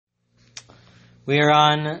We are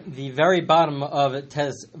on the very bottom of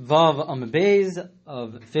Tes Vav Amud Beis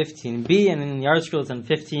of 15b, and in the article it's on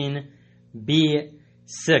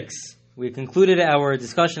 15b6. We concluded our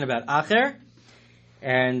discussion about Acher,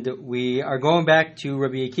 and we are going back to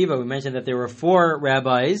Rabbi Akiva. We mentioned that there were 4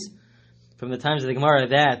 rabbis from the times of the Gemara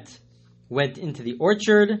that went into the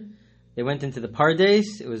orchard. They went into the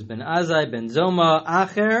Pardes. It was Ben Azai, Ben Zoma,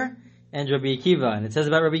 Acher, and Rabbi Akiva. And it says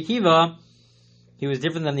about Rabbi Akiva, he was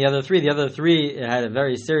different than the other 3. The other 3 had a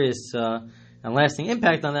very serious and lasting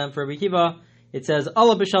impact on them. For Rabbi Akiva, it says,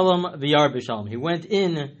 Allah b'shalom v'yar b'shalom. He went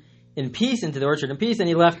in peace, into the orchard in peace, and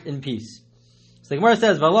he left in peace. So the Gemara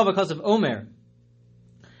says, V'alav ha'kos of Omer.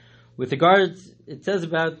 With regards, it says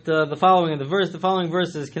about the following in the verse. The following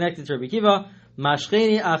verse is connected to Rabbi Akiva.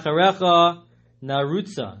 Mashcheni acharecha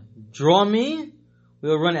narutza. Draw me, we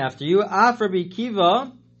will run after you. Af Rabbi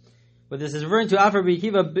Akiva. What this is referring to, Af Rabbi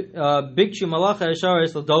Akiva bikshu malacha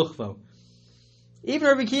yesharis l'dochvo. Even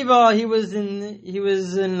Rabbi Akiva, he was in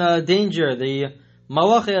danger. The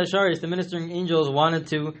malacha yesharis, the ministering angels, wanted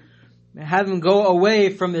to have him go away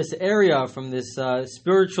from this area, from this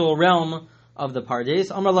spiritual realm of the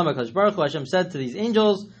Pardes. Amar Lama Kadosh Baruch Hu, Hashem said to these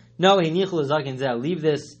angels, no, hinichul zaken zeh, leave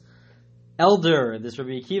this elder, this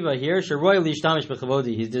Rabbi Akiva here, sheroy lishtamish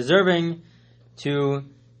b'chavodi. He's deserving to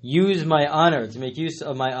use my honor, to make use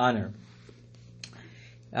of my honor.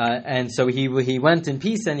 And so he went in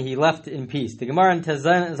peace and he left in peace. The Gemara in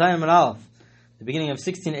Zayin and Aleph, the beginning of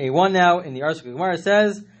 16a1 now, in the article Gemara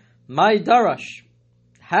says, my darash.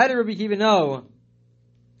 How did Rabbi Akiva know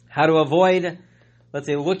how to avoid, let's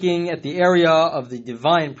say, looking at the area of the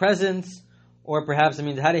divine presence, or perhaps,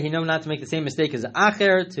 how did he know not to make the same mistake as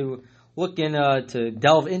Acher, to look in, to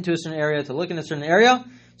delve into a certain area, to look in a certain area?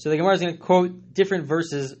 So the Gemara is going to quote different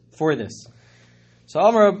verses for this. So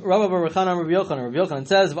Amar Rabba Bar Yochanan Rabbi Yochanan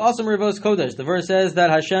says, "V'asam Rivos Kodesh." The verse says that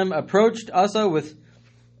Hashem approached Asa with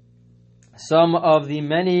some of the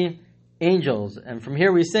many angels, and from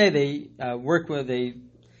here we say they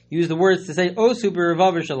use the words to say Osu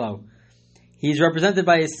b'Revav Shalo. He's represented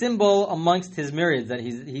by a symbol amongst his myriads. That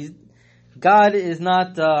he's God is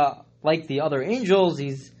not like the other angels.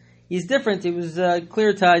 He's different. It was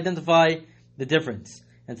clear to identify the difference.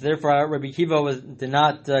 And so therefore Rabbi Akiva did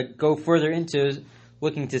not go further into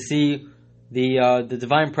looking to see the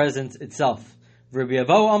divine presence itself. Rabbi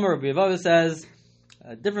Avoh says,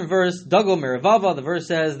 a different verse, Dugel Merivava, the verse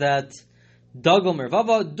says that Dugel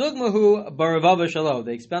Merivava, Dugmahu Barivava Shalo.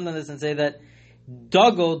 They expand on this and say that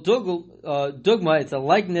Dugma, it's a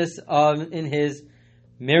likeness in his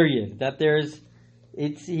myriad. That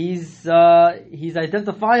he's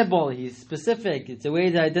identifiable, he's specific. It's a way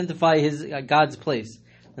to identify his God's place.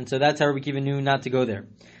 And so that's how Rabbi Akiva knew not to go there.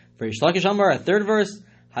 For Rish Lakish Amar, a third verse,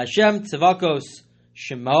 Hashem tzavakos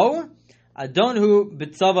shemo, Adonhu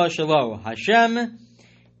b'tzava shelo. Hashem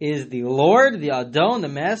is the Lord, the Adon, the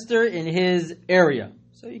Master in his area.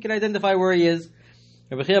 So you can identify where he is.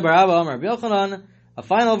 Rabbi Chia bar Abba Amar Rabbi Yochanan, a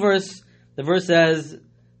final verse. The verse says,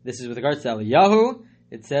 this is with regards to Eliyahu,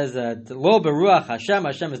 it says that Lo beruach Hashem,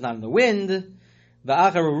 Hashem is not in the wind.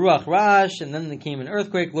 Va'achar ruach rash, and then there came an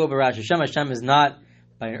earthquake. Lo berash Hashem, Hashem is not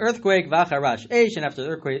by an earthquake, v'achar rash eish, and after the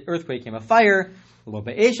earthquake came a fire. Lo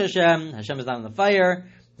be'esh Hashem, Hashem is not in the fire.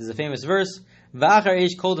 This is a famous verse. V'achar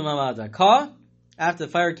eish kol d'mamad hakah. After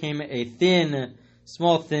the fire came a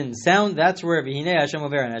small thin sound. That's where v'hinei Hashem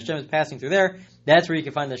over, and Hashem is passing through there. That's where you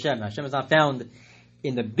can find Hashem. Hashem is not found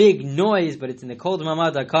in the big noise, but it's in the kol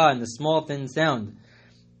d'mamad hakah, in the small thin sound.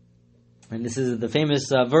 And this is the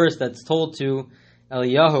famous verse that's told to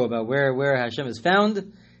Eliyahu about where Hashem is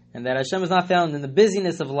found, and that Hashem is not found in the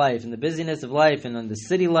busyness of life, and in the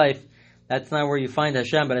city life. That's not where you find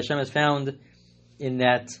Hashem, but Hashem is found in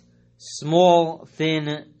that small,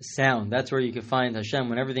 thin sound. That's where you can find Hashem.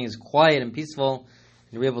 When everything is quiet and peaceful,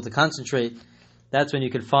 and you're able to concentrate, that's when you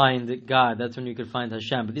could find God. That's when you could find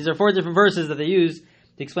Hashem. But these are 4 different verses that they use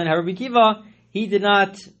to explain how Rabbi Akiva, he did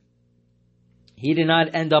not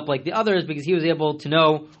end up like the others, because he was able to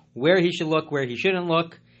know where he should look, where he shouldn't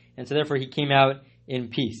look, and so therefore he came out in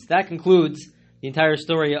peace. That concludes the entire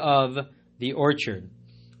story of the orchard.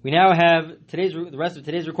 We now have the rest of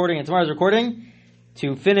today's recording and tomorrow's recording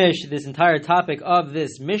to finish this entire topic of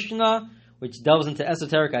this Mishnah, which delves into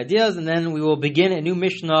esoteric ideas, and then we will begin a new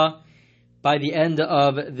Mishnah by the end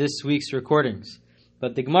of this week's recordings.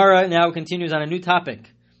 But the Gemara now continues on a new topic,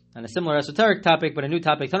 on a similar esoteric topic, but a new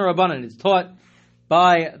topic. Tana Rabbanan, it's taught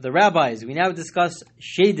by the rabbis. We now discuss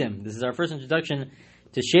Shadim. This is our first introduction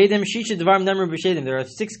to Shadim. Shisha Dvarim Nemru b'Shadim. There are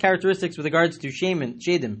 6 characteristics with regards to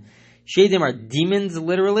Shadim. Shadim are demons,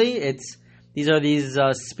 literally. These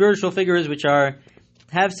are spiritual figures which are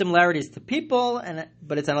have similarities to people,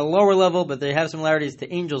 but it's on a lower level, but they have similarities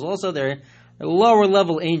to angels also. They're lower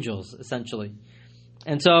level angels, essentially.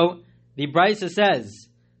 And so, the Brisa says,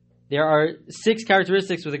 there are 6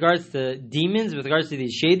 characteristics with regards to demons, with regards to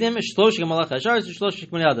these Shadim,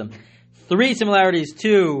 3 similarities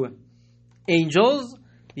to angels.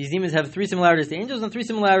 These demons have 3 similarities to angels and 3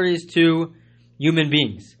 similarities to human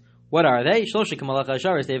beings. What are they?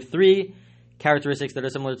 They have 3 characteristics that are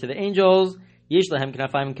similar to the angels.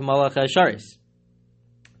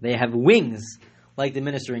 They have wings, like the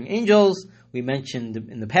ministering angels. We mentioned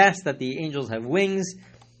in the past that the angels have wings.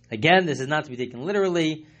 Again, this is not to be taken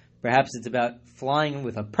literally. Perhaps it's about flying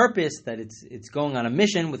with a purpose, that it's going on a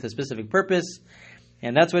mission with a specific purpose.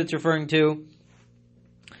 And that's what it's referring to.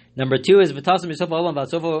 Number 2 is they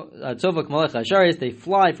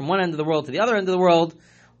fly from one end of the world to the other end of the world,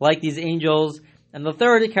 like these angels. And the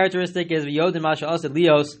third characteristic is they know the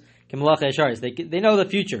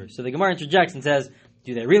future. So the Gemara interjects and says,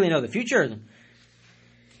 do they really know the future?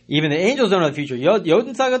 Even the angels don't know the future. What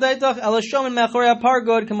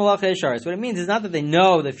it means is not that they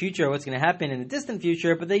know the future, what's going to happen in the distant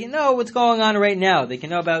future, but they know what's going on right now. They can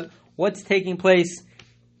know about what's taking place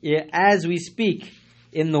as we speak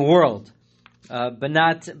in the world, but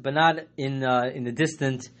not in the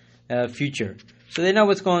distant future. So they know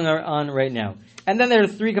what's going on right now. And then there are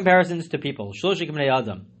 3 comparisons to people.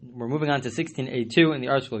 We're moving on to 16a2 in the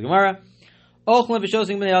article of Gemara.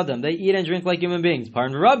 They eat and drink like human beings.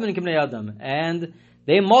 And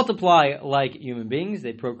they multiply like human beings.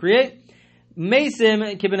 They procreate. And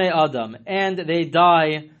they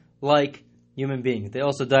die like human beings. They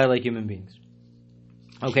also die like human beings.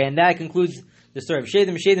 Okay, and that concludes the story of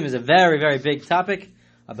Shadim. Shadim is a very, very big topic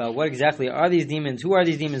about what exactly are these demons. Who are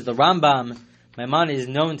these demons? The Rambam, Maimonides, is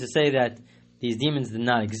known to say that these demons did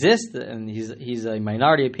not exist, and he's a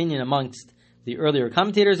minority opinion amongst the earlier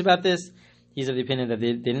commentators about this. He's of the opinion that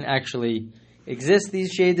they didn't actually exist,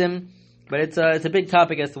 these Shadim, but it's a big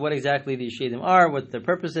topic as to what exactly these Shadim are, what their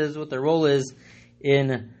purpose is, what their role is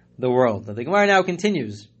in the world. The Gemara now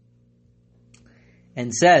continues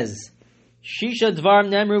and says, Shisha Dvarim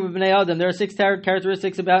Nemru b'Bnei Adam. There are 6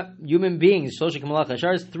 characteristics about human beings. 3 of them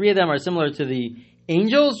are similar to the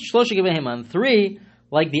angels. 3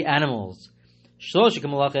 like the animals.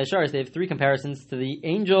 They have 3 comparisons to the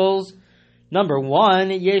angels. Number 1,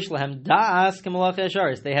 Yesh Lahem Da'as Kamalach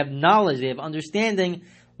Yasharis. They have knowledge, they have understanding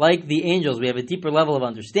like the angels. We have a deeper level of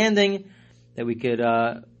understanding that we could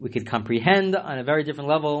comprehend on a very different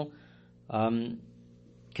level.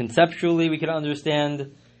 Conceptually, we could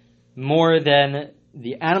understand more than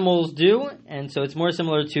the animals do, and so it's more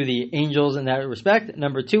similar to the angels in that respect.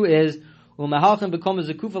 Number 2 is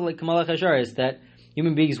that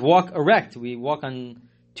human beings walk erect. We walk on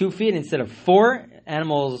 2 feet instead of 4.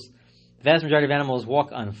 Animals, the vast majority of animals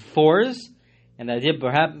walk on 4s, and the idea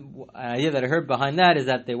that I heard behind that is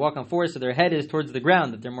that they walk on 4s so their head is towards the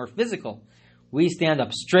ground, that they're more physical. We stand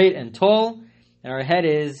up straight and tall, and our head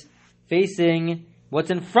is facing what's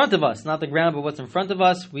in front of us, not the ground, but what's in front of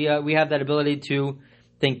us. We have that ability to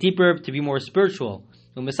think deeper, to be more spiritual.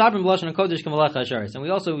 And we speak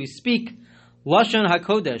Lashon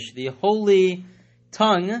HaKodesh, the holy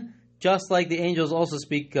tongue, just like the angels also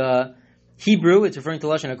speak Hebrew. It's referring to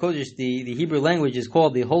Lashon HaKodesh. The Hebrew language is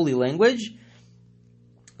called the holy language.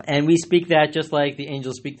 And we speak that just like the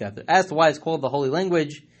angels speak that. As to why it's called the holy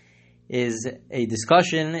language is a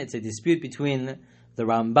discussion. It's a dispute between the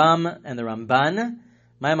Rambam and the Ramban,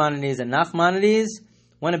 Maimonides and Nachmanides.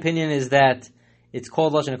 One opinion is that it's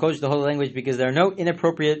called Lashon HaKodesh, the holy language, because there are no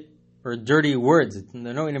inappropriate or dirty words.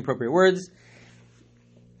 There are no inappropriate words.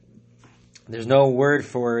 There's no word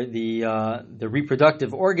for the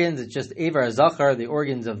reproductive organs. It's just Evar Zachar, the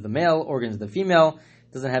organs of the male, organs of the female.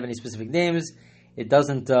 It doesn't have any specific names. It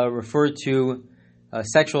doesn't refer to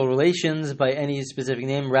sexual relations by any specific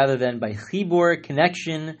name, rather than by chibur,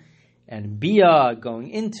 connection, and bia, going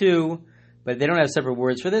into. But they don't have separate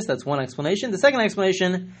words for this. That's one explanation. The second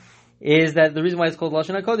explanation is that the reason why it's called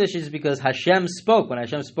Lashon HaKodesh is because Hashem spoke. When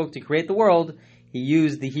Hashem spoke to create the world, He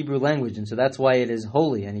used the Hebrew language, and so that's why it is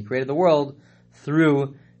holy. And He created the world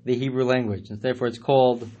through the Hebrew language, and therefore it's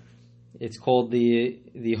called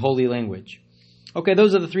the holy language. Okay,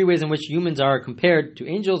 those are the 3 ways in which humans are compared to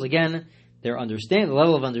angels. Again, their the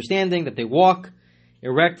level of understanding, that they walk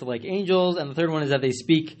erect like angels, and the third one is that they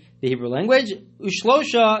speak the Hebrew language.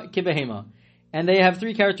 Ushlosha kibehema, and they have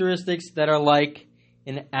 3 characteristics that are like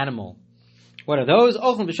an animal. What are those?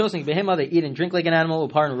 Ochlan b'shosing kibehema, they eat and drink like an animal.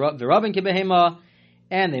 Uparin v'rabin kibehema,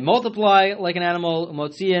 and they multiply like an animal.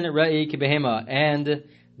 Umotzian rei kibehema, and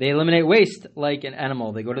they eliminate waste like an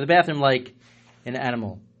animal. They go to the bathroom like an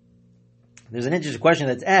animal. There's an interesting question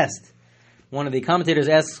that's asked. One of the commentators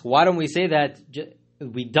asks, why don't we say that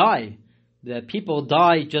we die? That people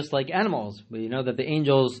die just like animals. We know that the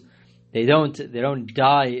angels, they don't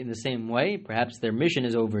die in the same way. Perhaps their mission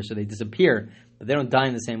is over, so they disappear, but they don't die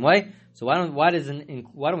in the same way. So why don't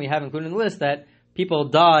we have included in the list that people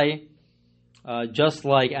die just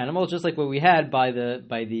like animals, just like what we had by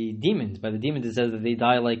the demons? By the demons, it says that they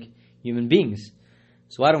die like human beings.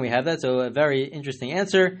 So why don't we have that? So a very interesting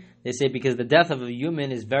answer. They say because the death of a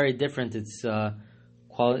human is very different. It's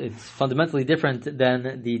fundamentally different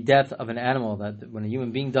than the death of an animal. That when a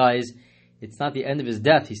human being dies, it's not the end of his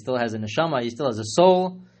death. He still has a neshama. He still has a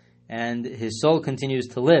soul, and his soul continues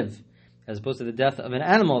to live. As opposed to the death of an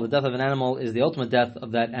animal. The death of an animal is the ultimate death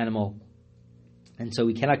of that animal. And so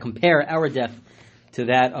we cannot compare our death to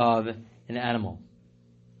that of an animal.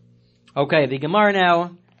 Okay, the Gemara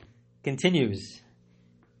now continues.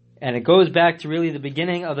 And it goes back to really the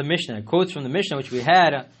beginning of the Mishnah. It quotes from the Mishnah, which we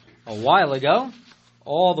had a while ago,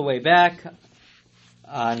 all the way back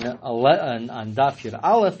on Daf Yud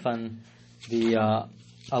Aleph, on the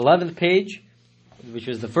 11th page, which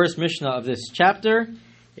was the first Mishnah of this chapter.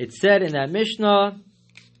 It said in that Mishnah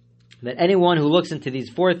that anyone who looks into these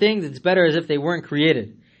four things, it's better as if they weren't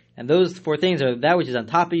created. And those four things are that which is on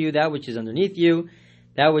top of you, that which is underneath you,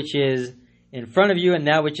 that which is in front of you, and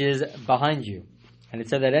that which is behind you. And it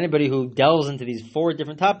said that anybody who delves into these four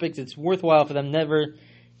different topics, it's worthwhile for them, would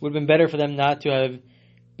have been better for them not to have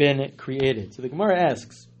been created. So the Gemara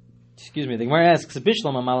asks, I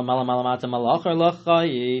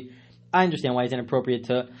understand why it's inappropriate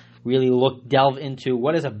to really delve into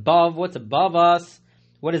what's above us,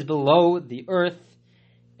 what is below the earth,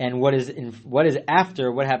 and what is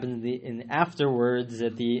after, what happens in afterwards,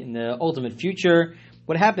 in the ultimate future.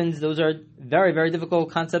 What happens, those are very, very difficult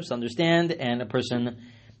concepts to understand, and a person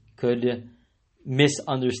could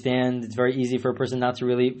misunderstand. It's very easy for a person not to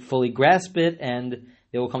really fully grasp it, and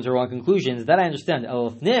they will come to wrong conclusions. That I understand.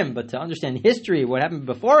 But to understand history, what happened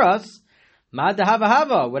before us,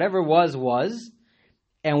 whatever was.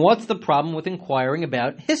 And what's the problem with inquiring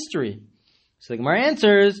about history? So the Gemara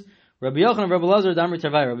answers, Rabbi Yochanan and Rabbi Lazar, Damri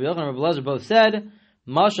Tarvai. Rabbi Yochanan and Rabbi Lazar both said,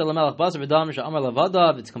 Masha Lamelech Basar V'Dam Misha Amar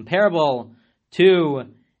Lavadav. It's comparable to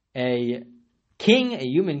a king, a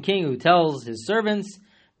human king who tells his servants,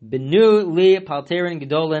 Benu li palterin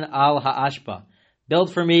gedolin al ha'ashpa.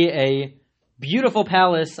 Build for me a beautiful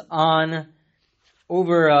palace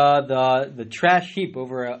over the trash heap,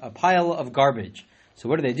 over a pile of garbage. So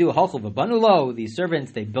what do they do? Halchul v'banulo. The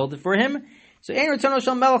servants, they build it for him. So ein ratono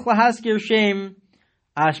shel melech lahaskir shem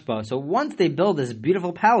ashpa. So once they build this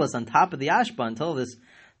beautiful palace on top of the ashpa, until this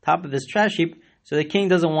top of this trash heap, so the king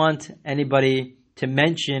doesn't want anybody to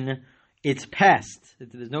mention its past.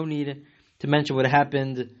 There's no need to mention what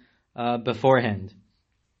happened beforehand.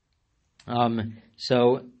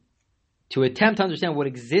 So to attempt to understand what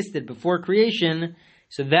existed before creation,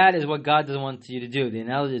 so that is what God doesn't want you to do. The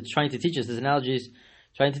analogy is trying to teach us. This analogy is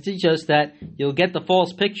trying to teach us that you'll get the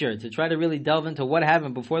false picture. To try to really delve into what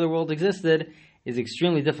happened before the world existed is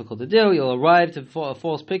extremely difficult to do. You'll arrive to a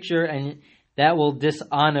false picture, and that will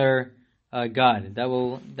dishonor God. That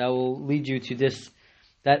will lead you to this.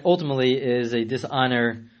 That ultimately is a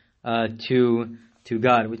dishonor to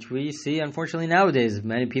God, which we see unfortunately nowadays.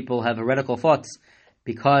 Many people have heretical thoughts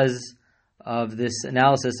because of this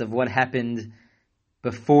analysis of what happened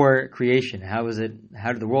before creation. How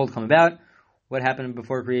did the world come about? What happened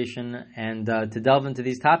before creation? And to delve into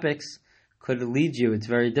these topics could lead you. It's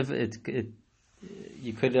very difficult.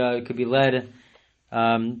 You could be led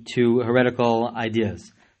to heretical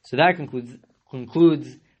ideas. So that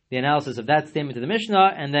concludes the analysis of that statement of the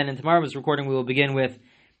Mishnah. And then in tomorrow's recording, we will begin with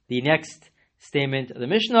the next statement of the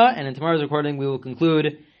Mishnah. And in tomorrow's recording, we will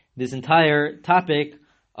conclude this entire topic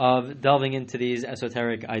of delving into these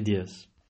esoteric ideas.